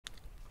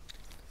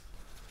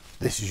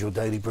This is your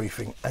daily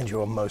briefing, and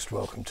you are most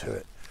welcome to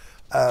it.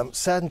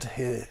 Saddened to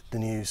hear the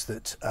news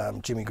that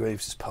Jimmy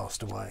Greaves has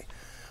passed away,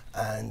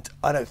 and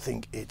I don't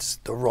think it's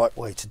the right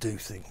way to do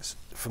things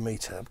for me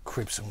to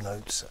crib some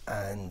notes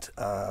and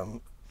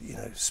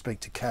speak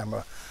to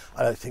camera.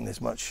 I don't think there's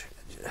going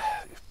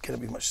to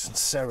be much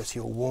sincerity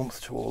or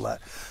warmth to all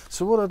that.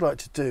 So what I'd like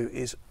to do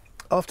is,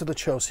 after the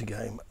Chelsea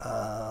game,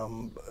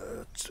 and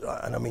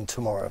I mean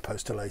tomorrow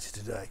opposed to later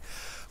today,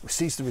 we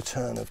sees the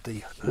return of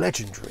the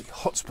legendary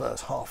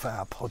HOTSPUR's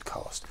half-hour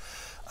podcast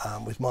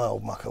with my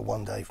old mucker,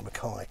 One Dave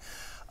Mackay.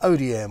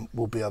 ODM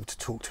will be able to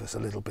talk to us a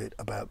little bit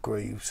about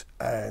Greaves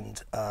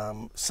and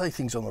say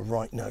things on the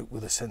right note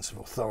with a sense of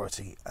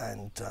authority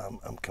and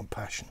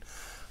compassion.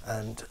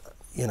 And,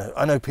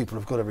 I know people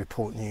have got to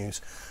report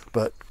news,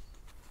 but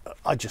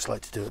I'd just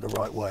like to do it the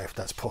right way if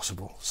that's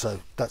possible.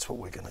 So that's what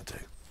we're going to do.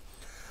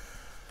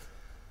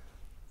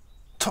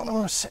 Tottenham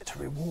are set to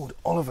reward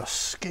Oliver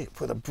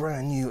Skipp with a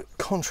brand new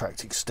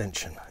contract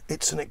extension.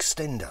 It's an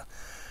extender.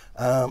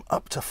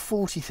 Up to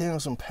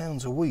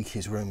 £40,000 a week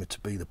is rumoured to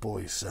be the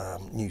boy's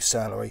new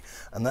salary,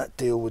 and that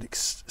deal would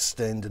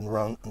extend and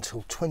run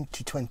until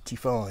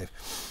 2025.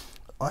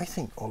 I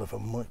think Oliver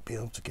might be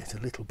able to get a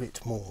little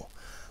bit more,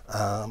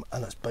 and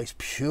that's based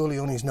purely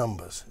on his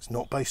numbers. It's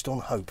not based on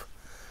hope.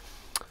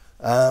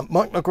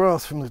 Mike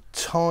McGrath from the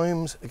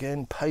Times,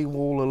 again,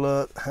 paywall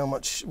alert. How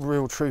much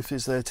real truth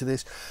is there to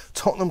this?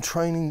 Tottenham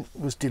training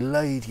was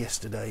delayed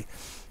yesterday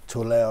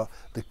to allow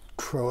the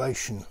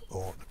Croatian,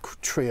 or the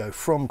trio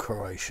from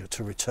Croatia,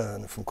 to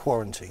return from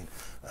quarantine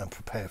and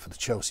prepare for the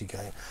Chelsea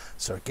game.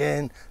 So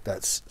again,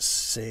 that's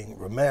seeing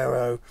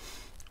Romero,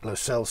 Lo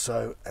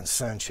Celso and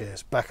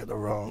Sanchez back at the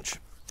ranch.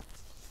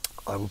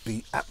 I would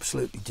be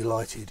absolutely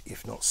delighted,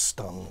 if not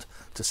stunned,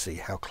 to see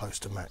how close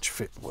to match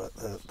fit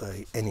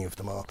any of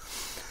them are.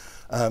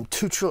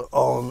 Tuchel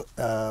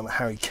on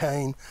Harry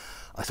Kane.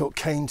 I thought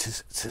Kane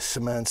to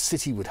Man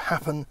City would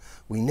happen.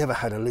 We never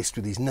had a list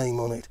with his name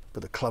on it,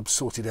 but the club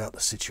sorted out the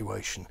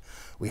situation.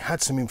 We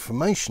had some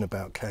information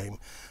about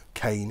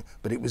Kane,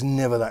 but it was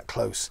never that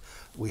close.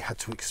 We had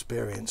to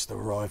experience the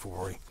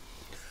rivalry.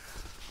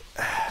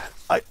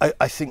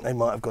 I think they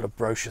might have got a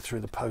brochure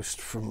through the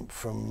post from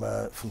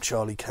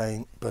Charlie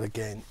Kane, but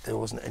again, there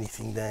wasn't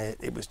anything there.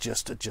 It was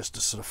just a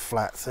sort of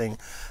flat thing.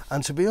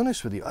 And to be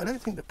honest with you, I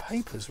don't think the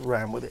papers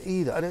ran with it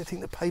either. I don't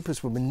think the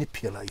papers were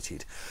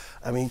manipulated.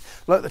 I mean,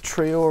 like the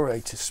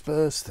Traore to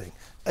Spurs thing,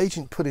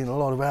 agent put in a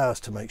lot of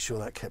hours to make sure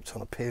that kept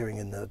on appearing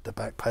in the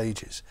back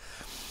pages.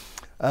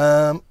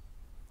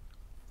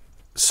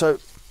 So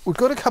we've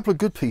got a couple of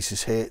good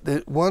pieces here.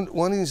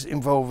 One is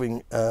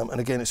involving, and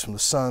again it's from The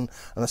Sun,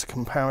 and that's a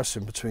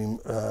comparison between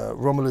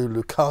Romelu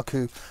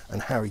Lukaku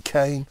and Harry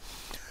Kane.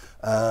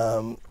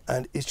 And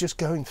it's just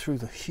going through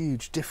the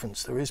huge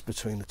difference there is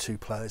between the two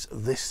players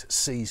this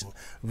season.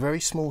 Very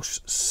small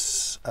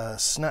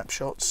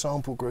snapshot,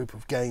 sample group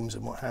of games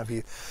and what have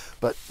you.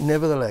 But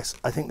nevertheless,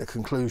 I think the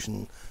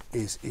conclusion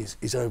is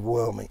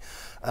overwhelming.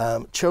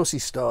 Chelsea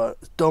star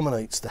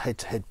dominates the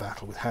head-to-head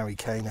battle with Harry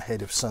Kane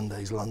ahead of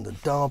Sunday's London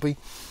derby.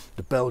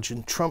 The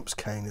Belgian trumps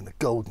Kane in the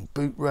golden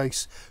boot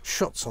race,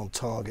 shots on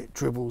target,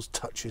 dribbles,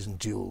 touches and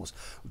duels,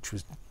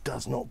 which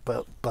does not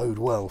bode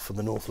well for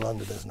the North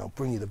Londoners. And I'll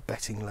bring you the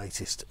betting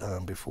latest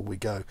before we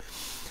go.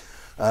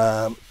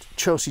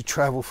 Chelsea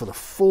travel for the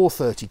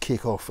 4:30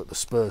 kick-off at the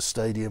Spurs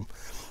Stadium,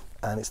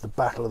 and it's the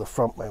battle of the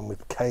front men,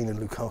 with Kane and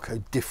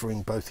Lukaku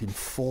differing both in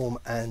form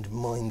and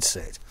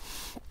mindset.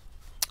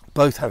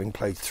 Both having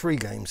played 3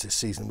 games this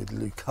season, with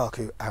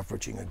Lukaku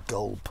averaging a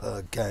goal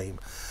per game.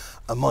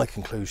 And my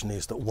conclusion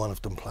is that one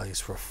of them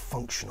plays for a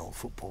functional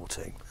football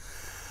team.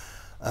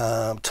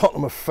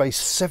 Tottenham have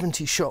faced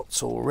 70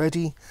 shots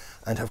already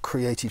and have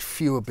created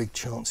fewer big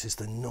chances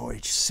than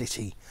Norwich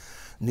City.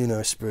 Nuno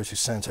Espirito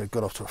Santo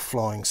got off to a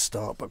flying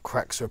start, but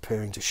cracks are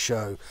appearing to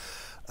show.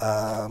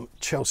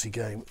 Chelsea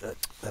game,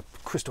 the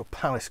Crystal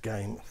Palace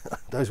game,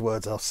 those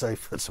words I'll save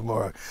for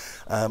tomorrow.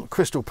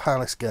 Crystal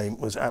Palace game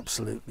was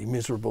absolutely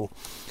miserable.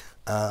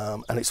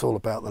 And it's all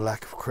about the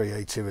lack of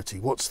creativity.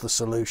 What's the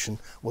solution?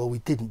 Well, we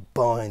didn't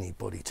buy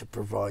anybody to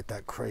provide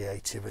that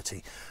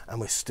creativity, and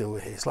we're still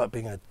here. It's like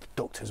being in a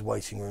doctor's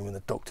waiting room and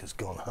the doctor's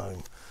gone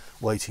home,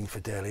 waiting for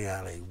Dele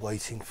Alli,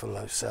 waiting for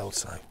Lo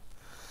Celso.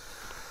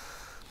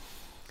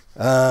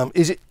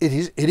 It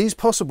is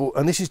possible,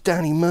 and this is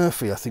Danny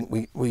Murphy. I think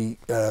we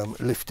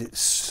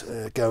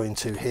go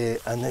into here,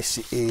 and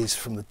this is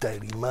from the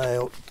Daily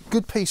Mail.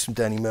 Good piece from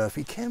Danny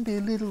Murphy. Can be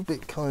a little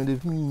bit kind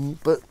of,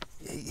 but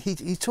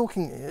he's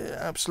talking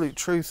absolute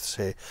truths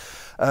here.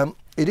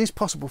 It is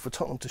possible for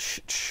Tottenham to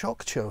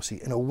shock Chelsea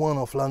in a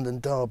one-off London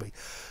derby,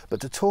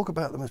 but to talk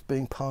about them as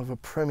being part of a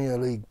Premier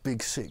League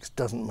Big Six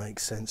doesn't make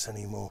sense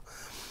anymore.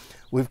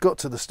 We've got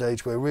to the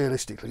stage where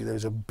realistically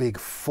there's a big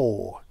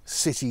 4,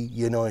 City,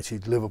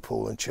 United,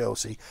 Liverpool and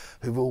Chelsea,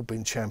 who've all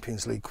been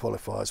Champions League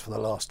qualifiers for the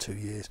last 2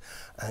 years,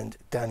 and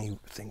Danny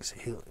thinks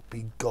he'll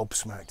be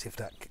gobsmacked if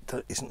that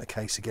isn't the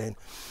case again.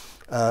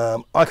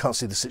 I can't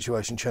see the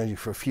situation changing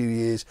for a few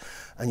years,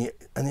 and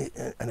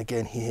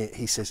again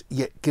he says,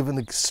 yet given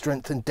the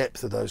strength and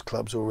depth of those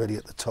clubs already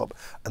at the top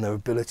and their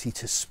ability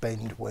to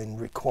spend when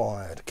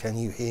required. Can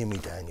you hear me,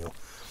 Daniel?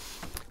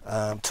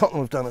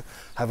 Tottenham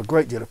have a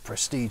great deal of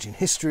prestige in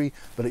history,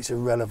 but it's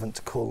irrelevant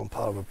to call them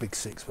part of a big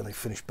six when they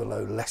finished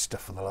below Leicester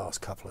for the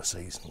last couple of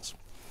seasons.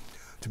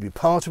 To be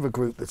part of a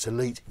group that's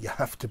elite, you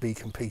have to be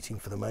competing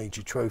for the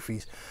major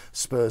trophies.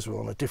 Spurs are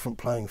on a different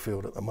playing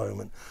field at the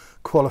moment.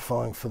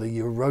 Qualifying for the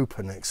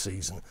Europa next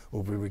season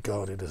will be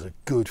regarded as a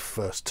good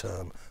first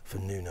term for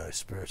Nuno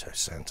Espirito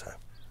Santo.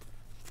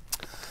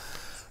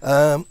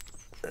 I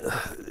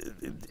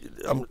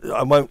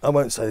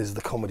won't say this is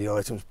the comedy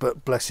items,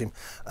 but bless him.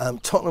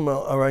 Tottenham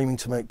are aiming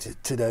to make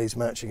today's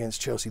match against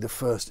Chelsea the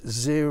first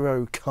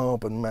zero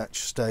carbon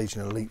match staged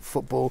in elite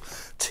football,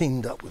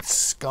 teamed up with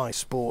Sky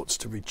Sports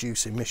to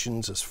reduce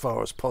emissions as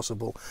far as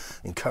possible,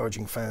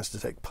 encouraging fans to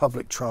take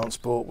public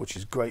transport, which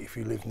is great if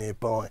you live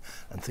nearby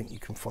and think you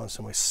can find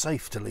somewhere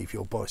safe to leave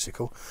your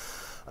bicycle.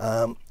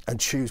 And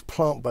choose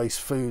plant-based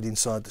food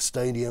inside the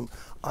stadium.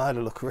 I had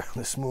a look around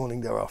this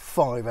morning. There are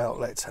 5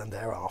 outlets and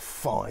there are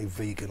 5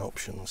 vegan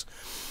options.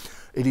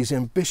 It is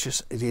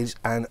ambitious. It is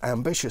an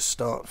ambitious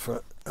start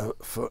for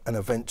an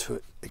event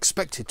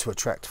expected to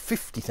attract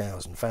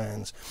 50,000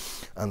 fans,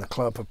 and the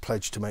club have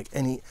pledged to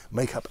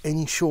make up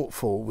any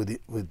shortfall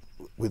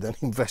with an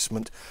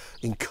investment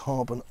in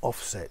carbon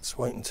offsets.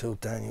 Wait until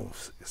Daniel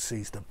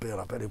sees the bill.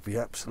 I bet he'll be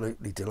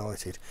absolutely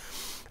delighted.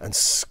 And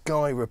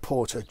Sky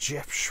reporter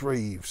Jeff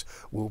Shreves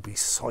will be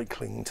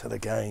cycling to the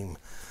game.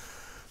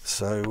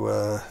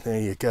 So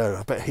there you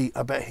go.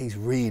 I bet he's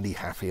really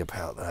happy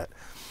about that.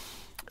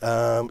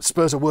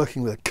 Spurs are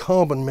working with a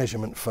carbon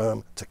measurement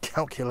firm to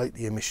calculate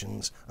the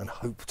emissions and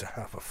hope to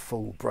have a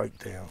full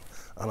breakdown.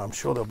 And I'm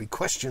sure there'll be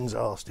questions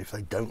asked if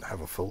they don't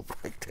have a full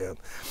breakdown.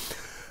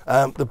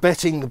 The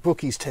betting, the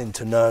bookies tend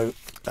to know.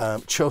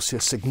 Chelsea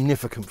are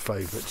significant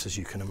favourites, as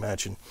you can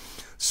imagine.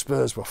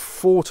 Spurs were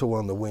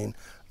 4-1 to win,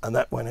 and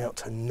that went out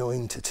to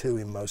 9-2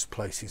 in most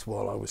places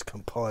while I was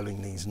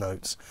compiling these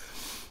notes.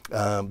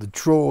 The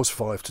draw's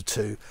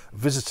 5-2.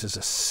 Visitors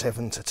are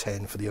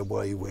 7-10 for the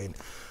away win.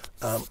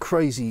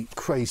 Crazy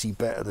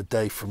bet of the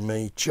day from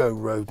me. Joe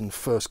Rodon,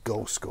 first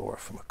goal scorer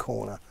from a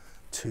corner,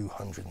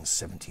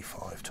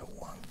 275 to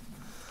 1.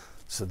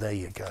 So there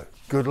you go.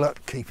 Good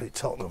luck. Keep it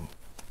Tottenham.